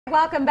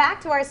Welcome back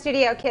to our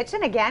studio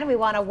kitchen. Again, we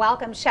want to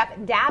welcome Chef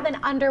Davin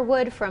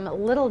Underwood from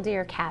Little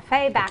Deer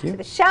Cafe back to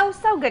the show.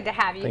 So good to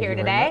have you here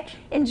today.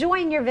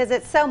 Enjoying your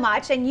visit so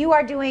much, and you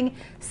are doing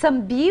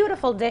some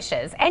beautiful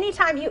dishes.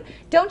 Anytime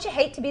don't you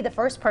hate to be the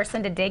first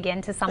person to dig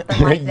into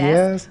something like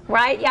this? Yes.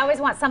 Right? You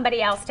always want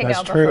somebody else to go before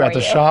you. That's true. At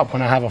the shop,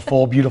 when I have a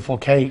full, beautiful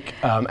cake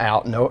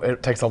out,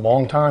 it takes a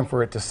long time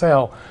for it to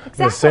sell.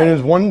 Exactly. As soon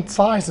as one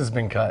slice has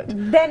been cut,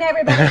 then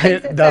everybody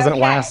thinks it doesn't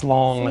okay. last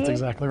long. See? That's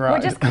exactly right.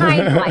 We're just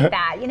kind like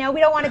that. You know, we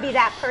don't want to be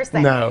that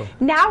person. No.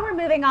 Now we're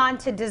moving on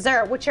to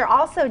dessert, which you're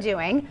also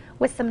doing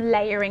with some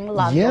layering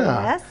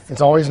loveliness. Yeah.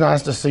 It's always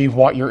nice to see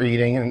what you're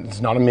eating, and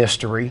it's not a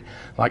mystery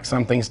like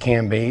some things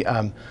can be.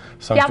 When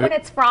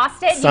it's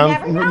frosted, you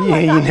never know.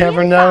 You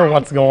never know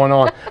what's going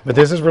on. But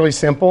this is really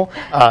simple.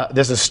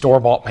 This is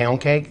store-bought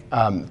pound cake.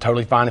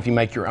 Totally fine if you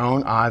make your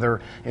own.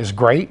 Either is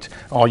great.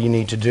 All you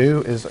need to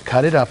do is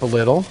cut it up a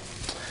little,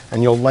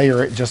 and you'll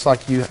layer it just like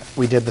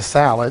we did the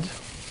salad.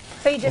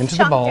 So you just into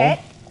the bowl. It?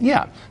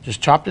 Yeah,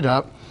 just chopped it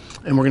up.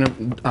 And we're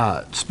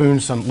gonna spoon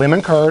some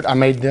lemon curd. I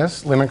made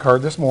this lemon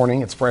curd this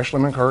morning. It's fresh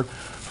lemon curd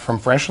from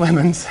fresh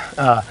lemons.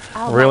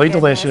 Really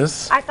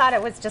delicious. I thought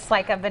it was just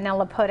like a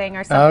vanilla pudding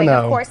or something. Oh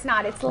no. Of course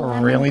not. It's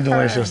lemon really curd.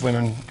 Delicious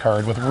lemon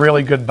curd with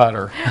really good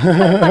butter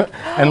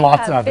and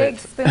lots of it. A big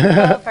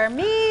spoonful for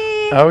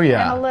me. Oh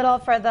yeah. And a little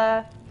for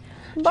the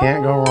bowl.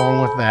 Can't go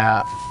wrong with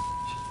that.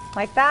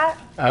 Like that?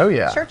 Oh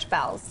yeah. Church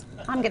bells.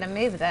 I'm gonna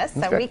move this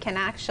so we can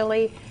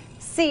actually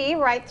see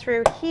right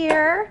through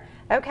here.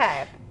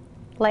 Okay.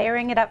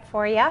 Layering it up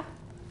for you.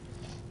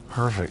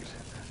 Perfect.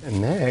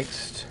 And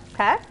next,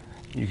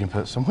 you can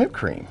put some whipped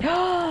cream.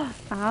 Oh,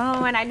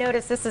 and I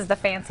noticed this is the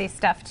fancy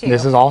stuff too.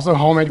 This is also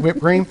homemade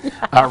whipped cream.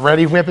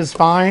 Ready Whip is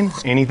fine.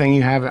 Anything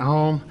you have at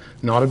home,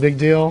 not a big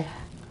deal.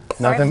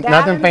 Nothing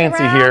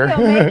fancy here.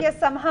 He'll make you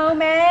some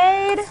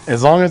homemade.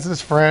 As long as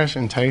it's fresh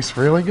and tastes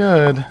really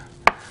good,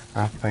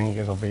 I think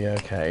it'll be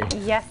okay.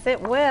 Yes, it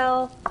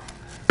will.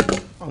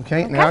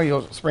 Okay, now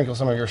you'll sprinkle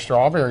some of your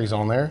strawberries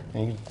on there.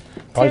 And you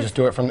can probably just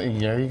do it from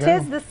there you go.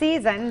 'Tis the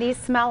season. These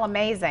smell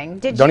amazing.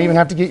 Don't even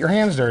have to get your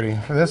hands dirty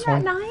for this one.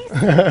 Isn't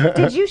that nice?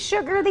 Did you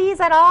sugar these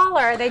at all,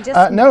 or are they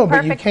just no,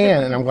 but you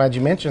can, and I'm glad you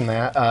mentioned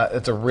that.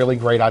 It's a really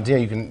great idea.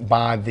 You can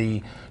buy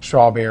the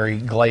strawberry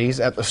glaze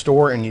at the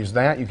store and use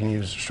that. You can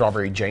use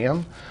strawberry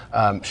jam,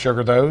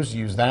 sugar those,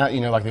 use that,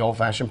 like the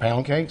old-fashioned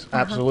pound cakes.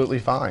 Absolutely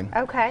fine.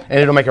 Okay. And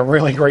it'll make a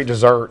really great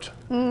dessert.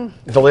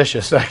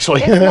 Delicious,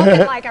 actually. It's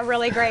looking like a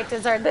really great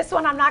dessert. This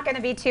one I'm not going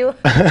to be too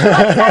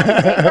upset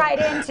to dig right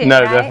into.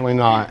 No, right? definitely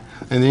not.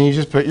 And then you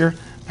just put your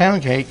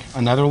pound cake,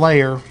 another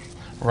layer,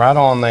 right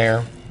on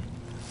there.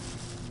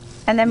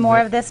 And then more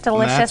of this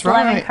delicious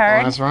lemon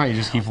curd. That's right. You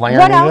just keep layering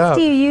it up. What else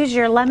do you use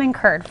your lemon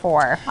curd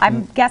for?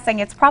 I'm guessing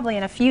it's probably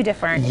in a few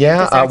different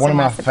desserts one of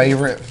my recipes.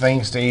 favorite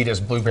things to eat is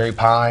blueberry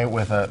pie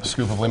with a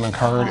scoop of lemon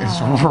curd.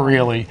 It's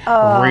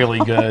really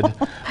good.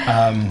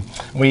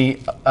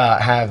 We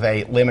have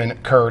a lemon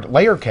curd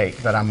layer cake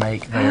that I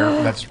make there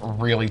that's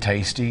really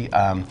tasty.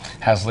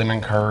 Has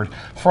lemon curd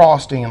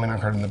frosting and lemon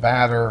curd in the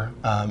batter.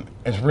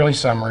 It's really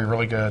summery,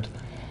 really good.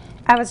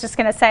 I was just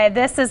going to say,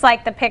 this is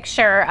like the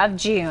picture of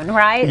June,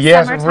 right?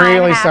 Yes, Summertime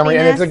really summery,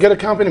 and it's a happiness. good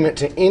accompaniment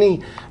to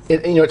any.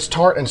 It's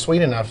tart and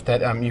sweet enough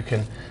that you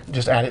can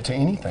just add it to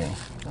anything.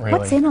 Really.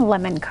 What's in a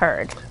lemon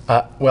curd?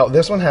 Well,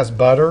 this one has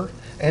butter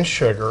and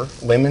sugar,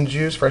 lemon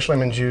juice, fresh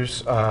lemon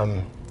juice,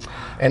 and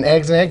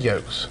eggs and egg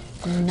yolks.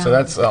 No. So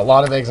that's a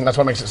lot of eggs, and that's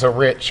what makes it so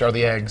rich. Are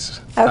the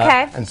eggs?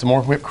 Okay. And some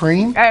more whipped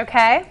cream.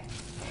 Okay.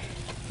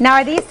 Now,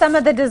 are these some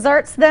of the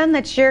desserts then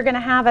that you're going to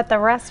have at the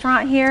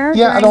restaurant here?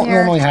 Yeah, I don't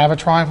normally have a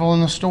trifle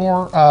in the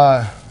store.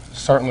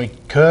 Certainly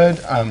could,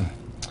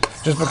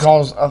 just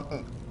because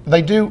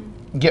they do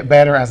get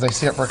better as they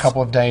sit for a couple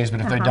of days,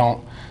 but if they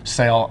don't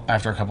sell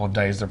after a couple of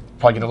days, they're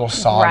probably get a little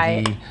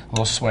soggy, a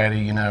little sweaty,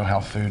 you know how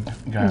food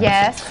goes.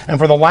 Yes. And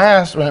for the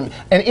last one,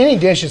 and any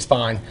dish is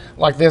fine.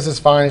 Like this is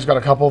fine, it's got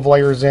a couple of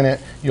layers in it.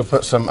 You'll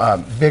put some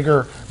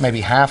bigger, maybe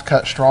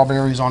half-cut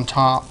strawberries on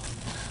top,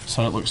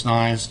 so it looks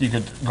nice. You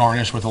could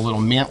garnish with a little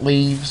mint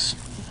leaves,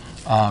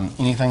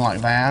 anything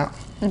like that.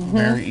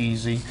 Very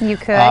easy. You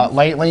could.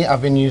 Lately,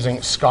 I've been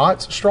using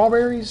Scott's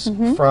strawberries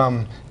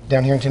from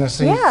down here in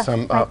Tennessee. Yeah,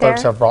 Some right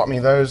folks there. have brought me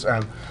those.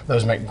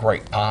 Those make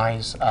great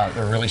pies.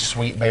 They're really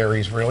sweet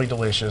berries, really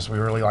delicious. We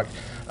really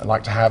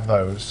like to have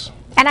those.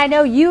 And I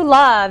know you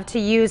love to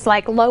use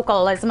like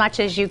local as much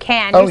as you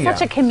can. Oh, You're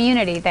such a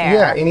community there.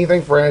 Yeah,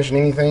 anything fresh and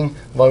anything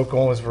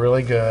local is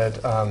really good.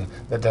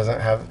 That doesn't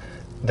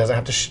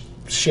have to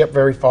ship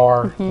very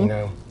far. You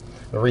know,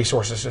 the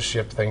resources to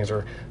ship things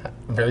are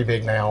very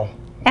big now.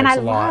 And I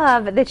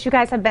love that you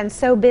guys have been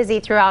so busy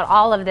throughout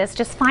all of this,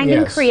 just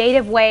finding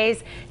creative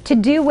ways to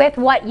do with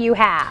what you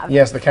have.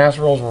 Yes, the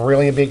casseroles were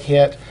really a big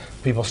hit.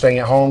 People staying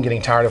at home,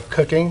 getting tired of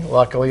cooking.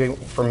 Luckily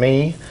for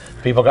me,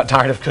 people got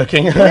tired of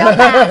cooking. Real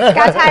fast.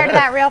 Got tired of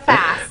that real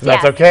fast.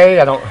 That's okay.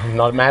 I'm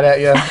not mad at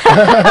you.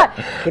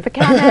 Keep it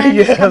coming.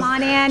 Yes. Come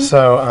on in.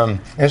 So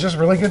it's just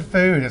really good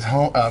food. It's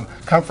home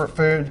comfort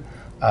food.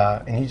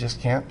 and you just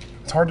can't.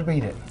 It's hard to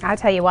beat it. I'll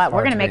tell you what,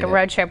 we're going to make a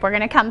road trip. We're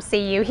going to come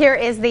see you. Here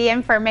is the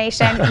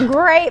information.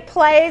 Great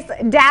place.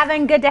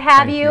 Davin, good to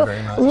have you. Thank you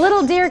very much.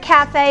 Little Deer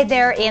Cafe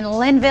there in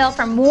Linville.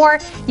 For more,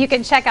 you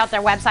can check out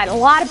their website. A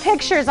lot of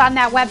pictures on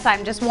that website.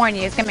 I'm just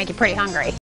warning you, it's going to make you pretty hungry.